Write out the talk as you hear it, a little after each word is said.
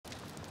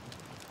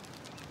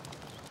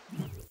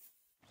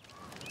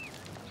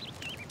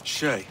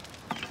Shay,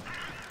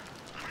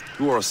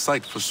 you are a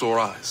sight for sore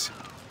eyes.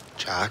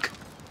 Jack?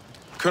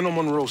 Colonel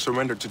Monro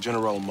surrendered to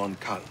General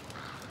Montcalm.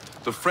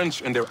 The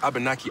French and their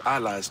Abenaki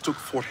allies took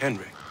Fort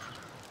Henry.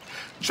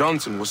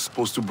 Johnson was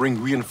supposed to bring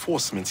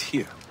reinforcements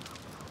here.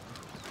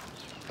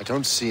 I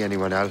don't see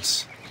anyone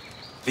else.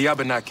 The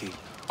Abenaki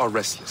are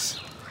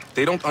restless.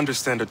 They don't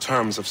understand the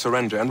terms of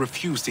surrender and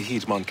refuse to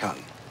heed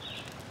Montcalm.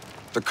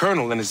 The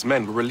colonel and his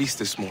men were released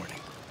this morning.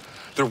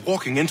 They're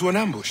walking into an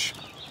ambush.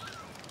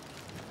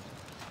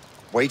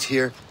 Wait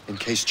here in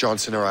case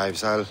Johnson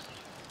arrives. I'll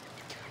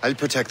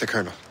protect the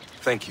colonel.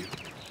 Thank you.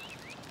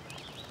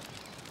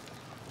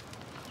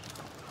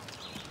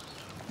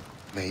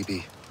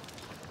 Maybe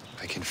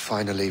I can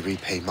finally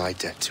repay my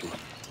debt to him.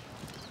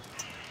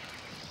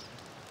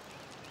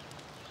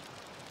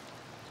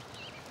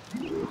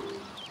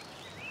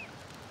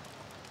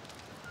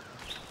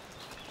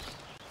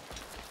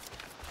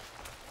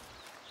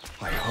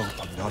 I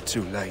hope I'm not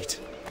too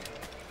late.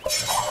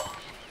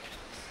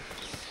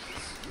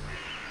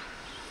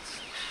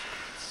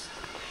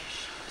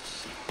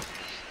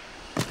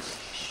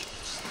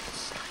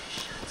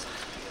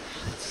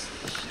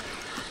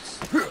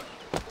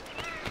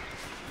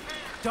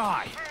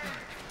 Die!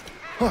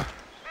 Huh.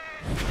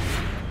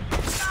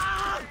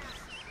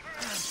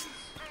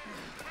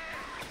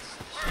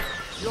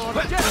 Your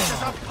death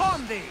is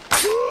upon thee!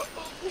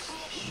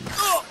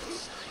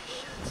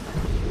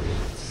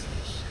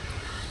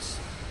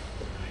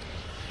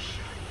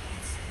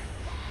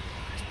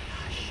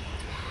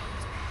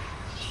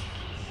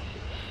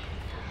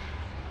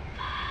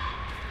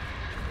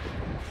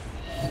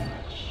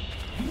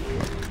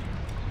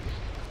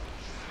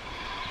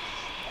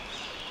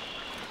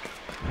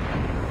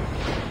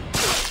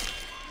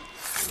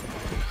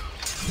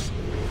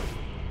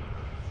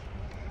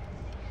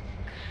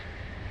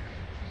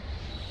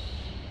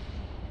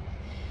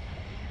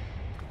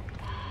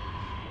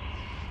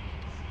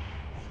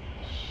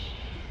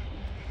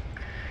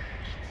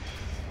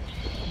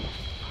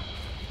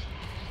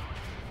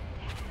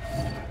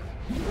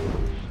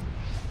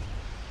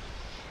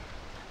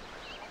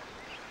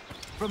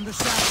 From the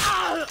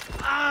south.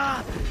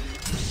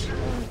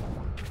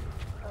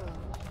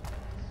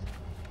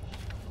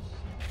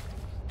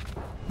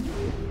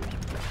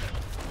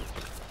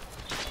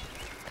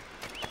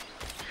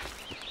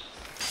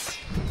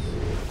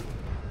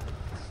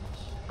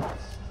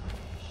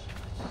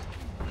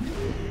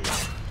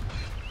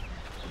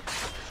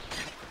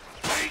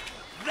 Take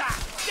that!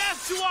 Death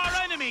to our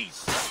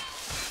enemies!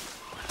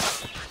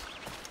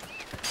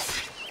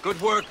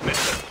 Good work,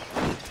 mister.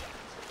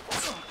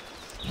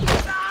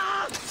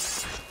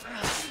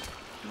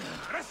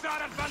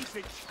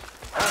 Advantage.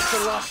 That's the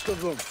last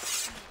of them.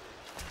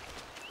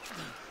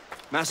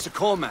 Master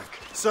Cormac.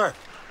 Sir,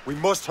 we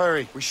must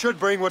hurry. We should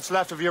bring what's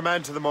left of your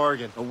men to the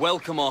Morgan. A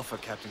welcome offer,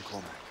 Captain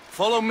Cormac.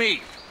 Follow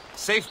me.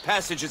 Safe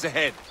passage is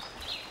ahead.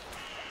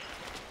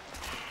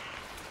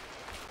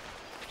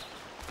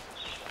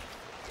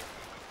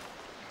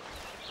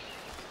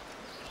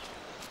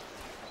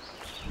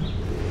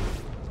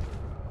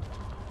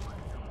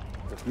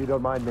 If you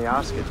don't mind me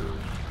asking,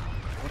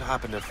 what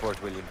happened at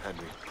Fort William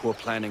Henry? Poor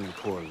planning and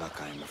poor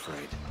luck, I am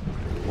afraid.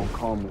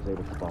 Montcalm was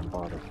able to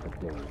bombard us for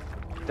days.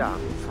 Damn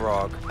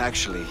frog.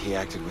 Actually, he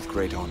acted with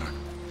great honor.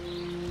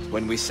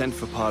 When we sent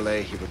for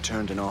parley, he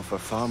returned an offer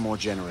far more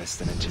generous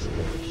than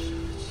anticipated.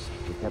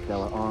 We kept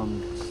our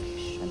arms,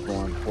 and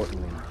more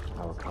importantly,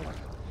 our colors.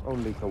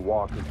 Only to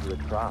walk into a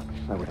trap.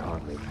 I would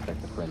hardly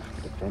expect the French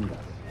to defend us.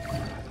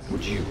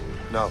 Would you?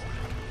 No,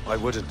 I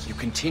wouldn't. You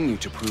continue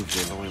to prove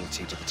your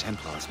loyalty to the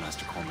Templars,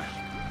 Master Cormac.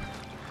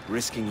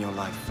 Risking your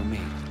life for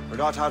me. We're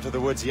not out of the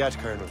woods yet,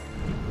 Colonel.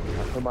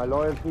 As for my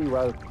loyalty,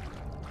 well,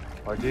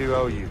 I do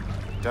owe you,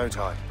 don't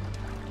I?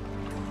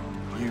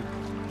 You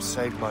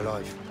saved my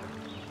life.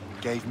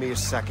 Gave me a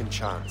second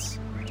chance.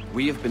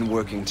 We have been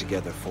working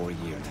together for a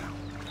year now.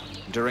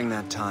 During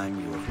that time,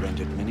 you have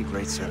rendered many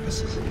great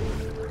services.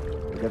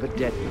 Whatever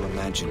debt you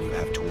imagine you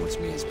have towards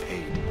me is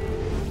paid.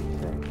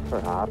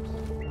 perhaps.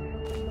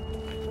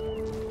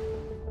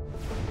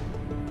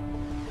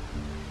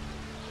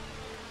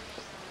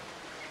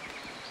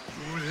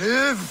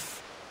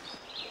 Live!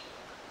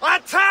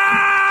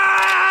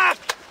 Attack!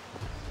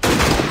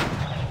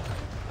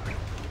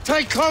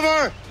 Take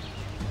cover!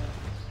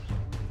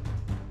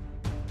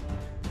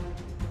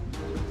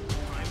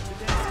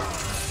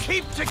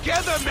 Keep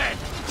together, men!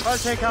 I'll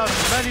take out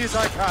as many as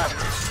I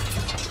can.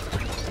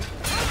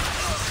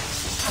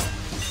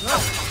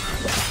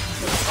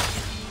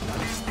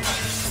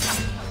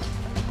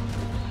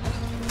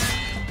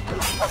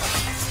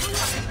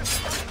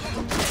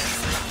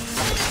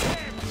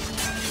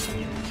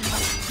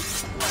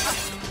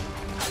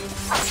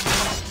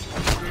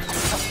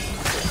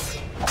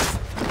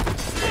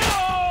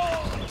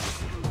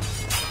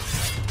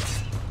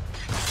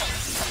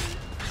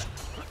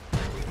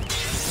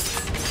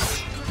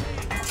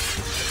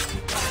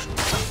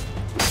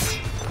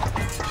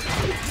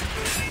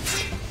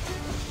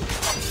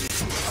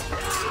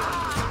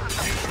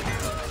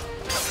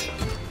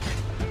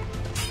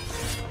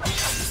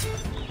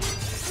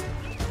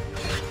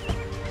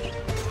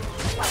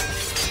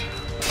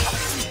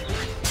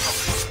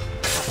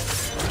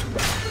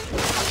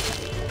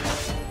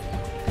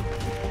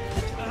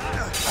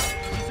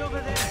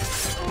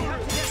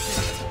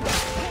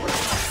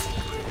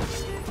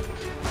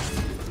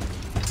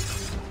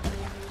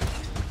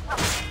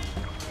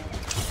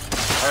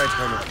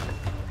 Colonel.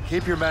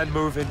 Keep your men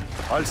moving.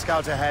 I'll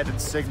scout ahead and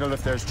signal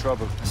if there's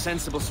trouble. A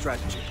sensible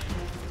strategy.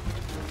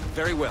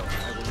 Very well.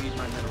 I will lead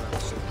my men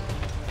around soon.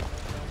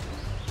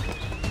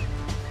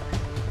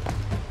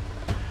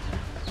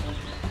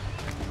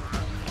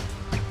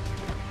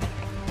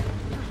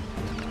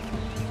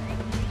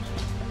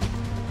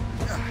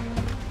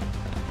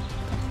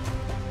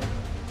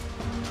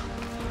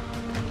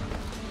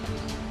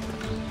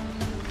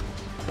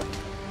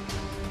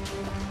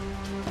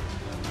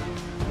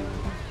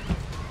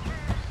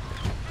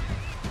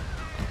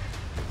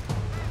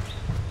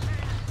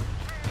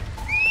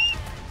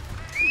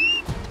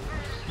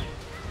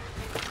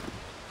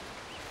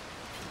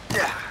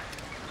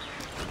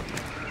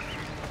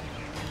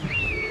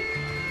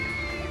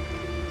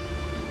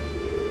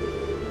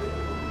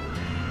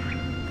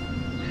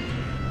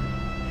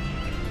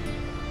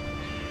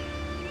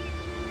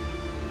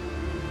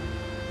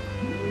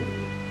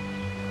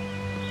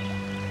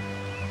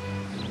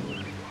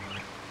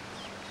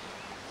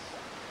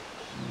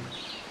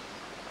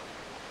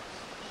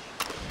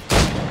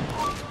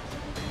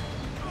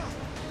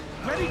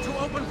 Ready to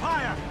open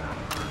fire!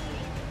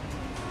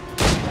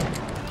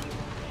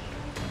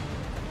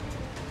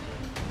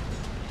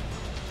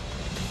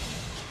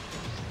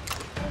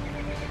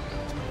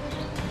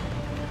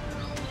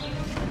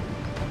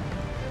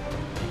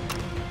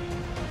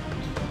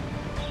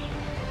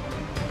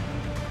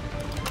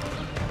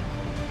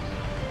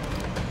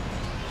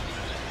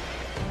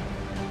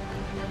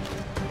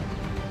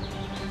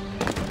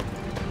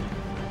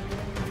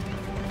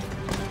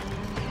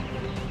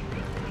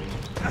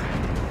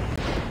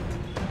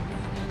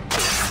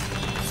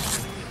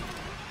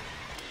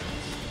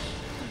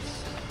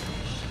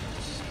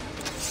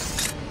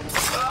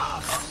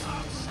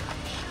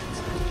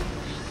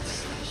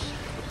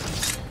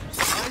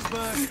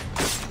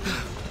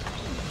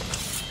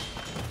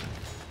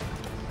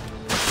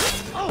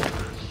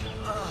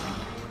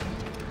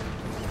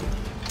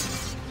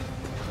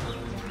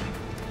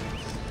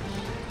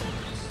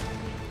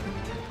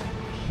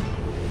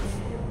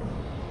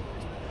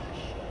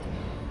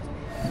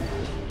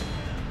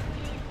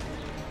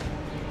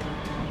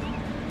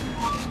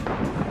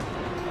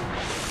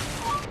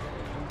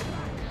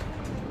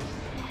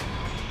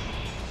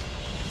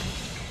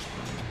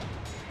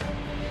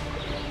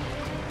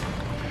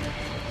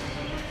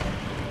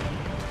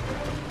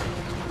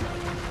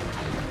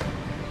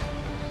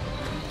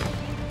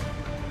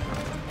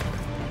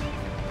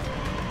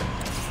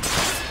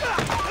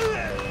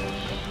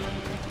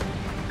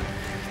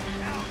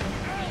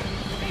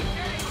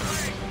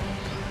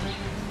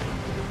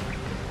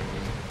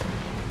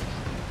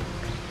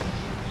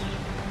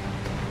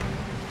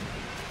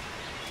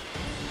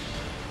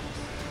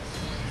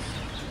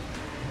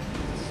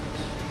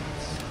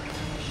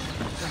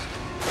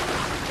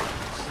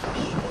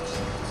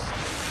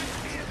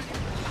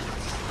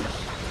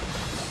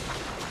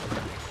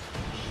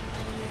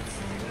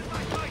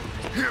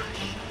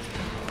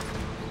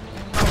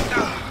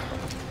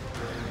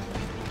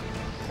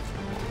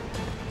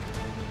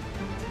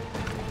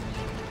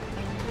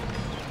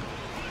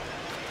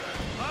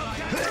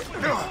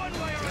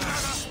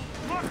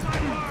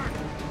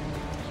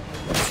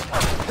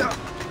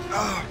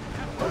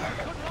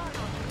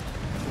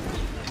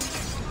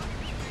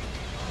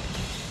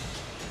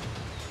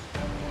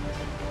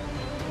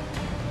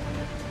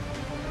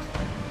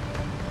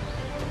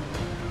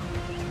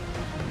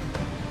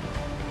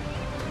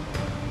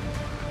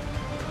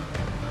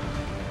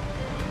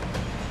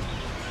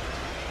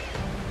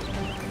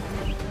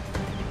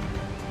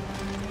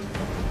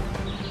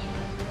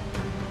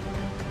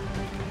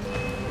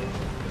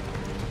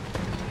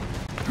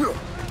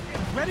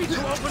 Ready to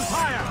open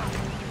fire!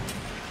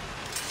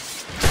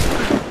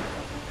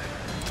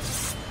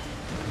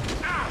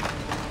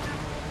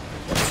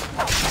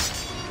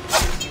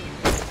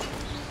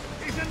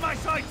 He's in my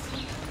sights!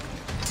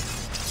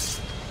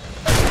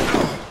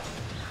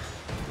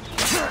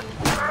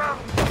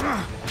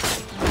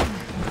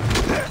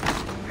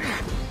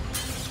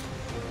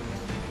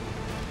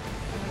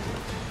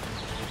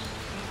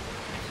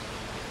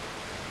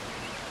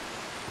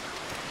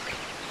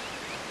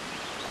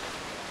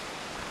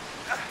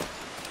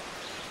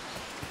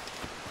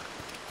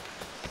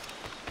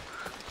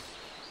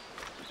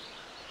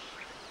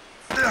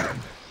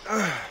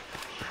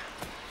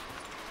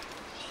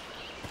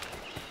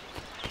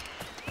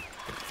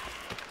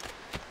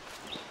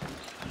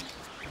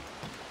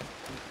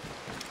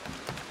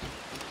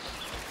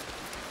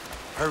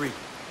 Hurry.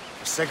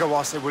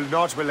 Segawase will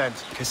not relent.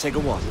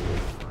 Kesegawase.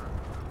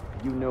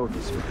 You know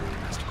this man,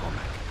 Master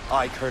Cormac.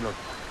 Aye, Colonel.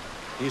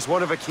 He is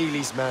one of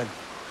Achilles' men.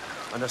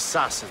 An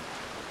assassin,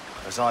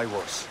 as I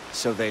was.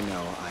 So they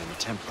know I am a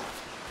Templar.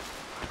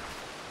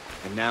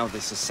 And now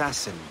this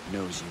assassin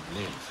knows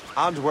you live.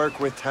 And work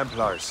with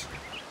Templars.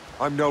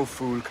 I'm no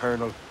fool,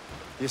 Colonel.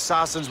 The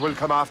assassins will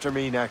come after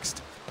me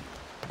next.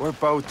 We're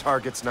both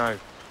targets now.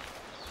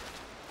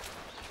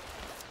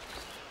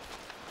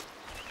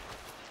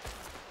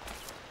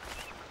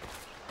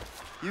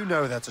 You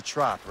know that's a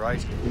trap,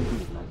 right?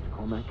 Indeed, Master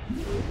Cormac.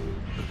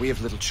 But we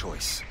have little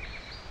choice.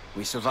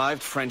 We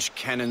survived French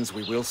cannons,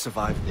 we will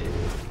survive this.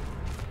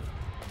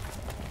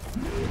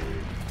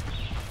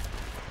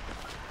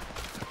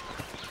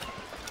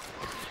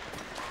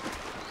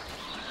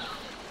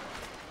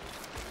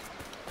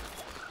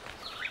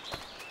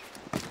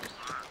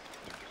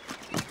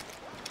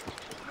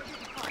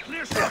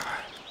 Clear shot.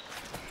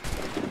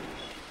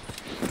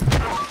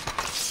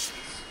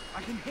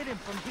 I can hit him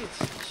from here.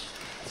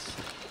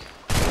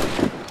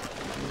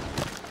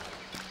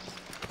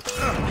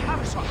 I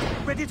have a shot.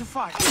 Ready to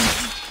fire.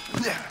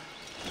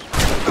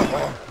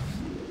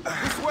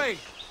 This way.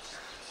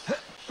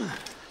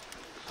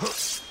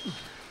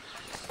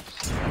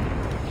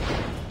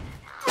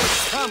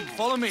 Come,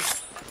 follow me.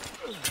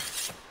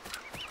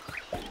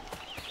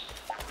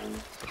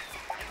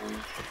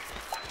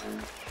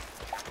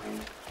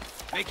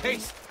 Make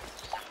haste.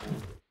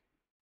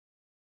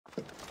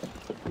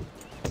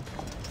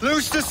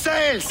 Loose the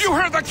sails! You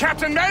heard the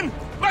captain, men!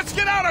 Let's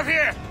get out of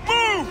here!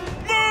 Move!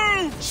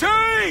 Move!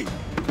 Shay!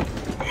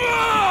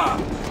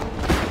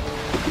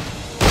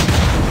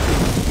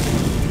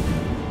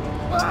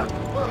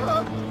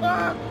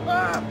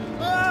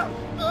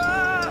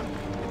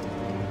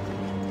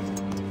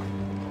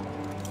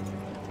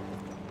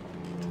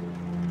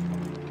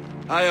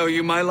 I owe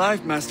you my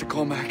life, Master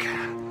Cormac.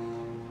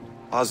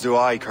 As do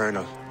I,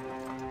 Colonel.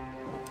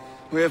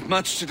 We have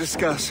much to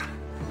discuss.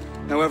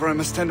 However, I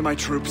must tend to my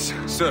troops.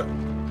 Sir,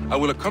 I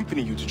will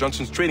accompany you to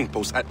Johnson's trading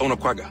post at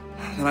Onokwaga.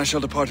 Then I shall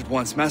depart at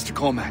once. Master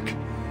Cormac,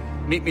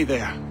 meet me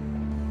there.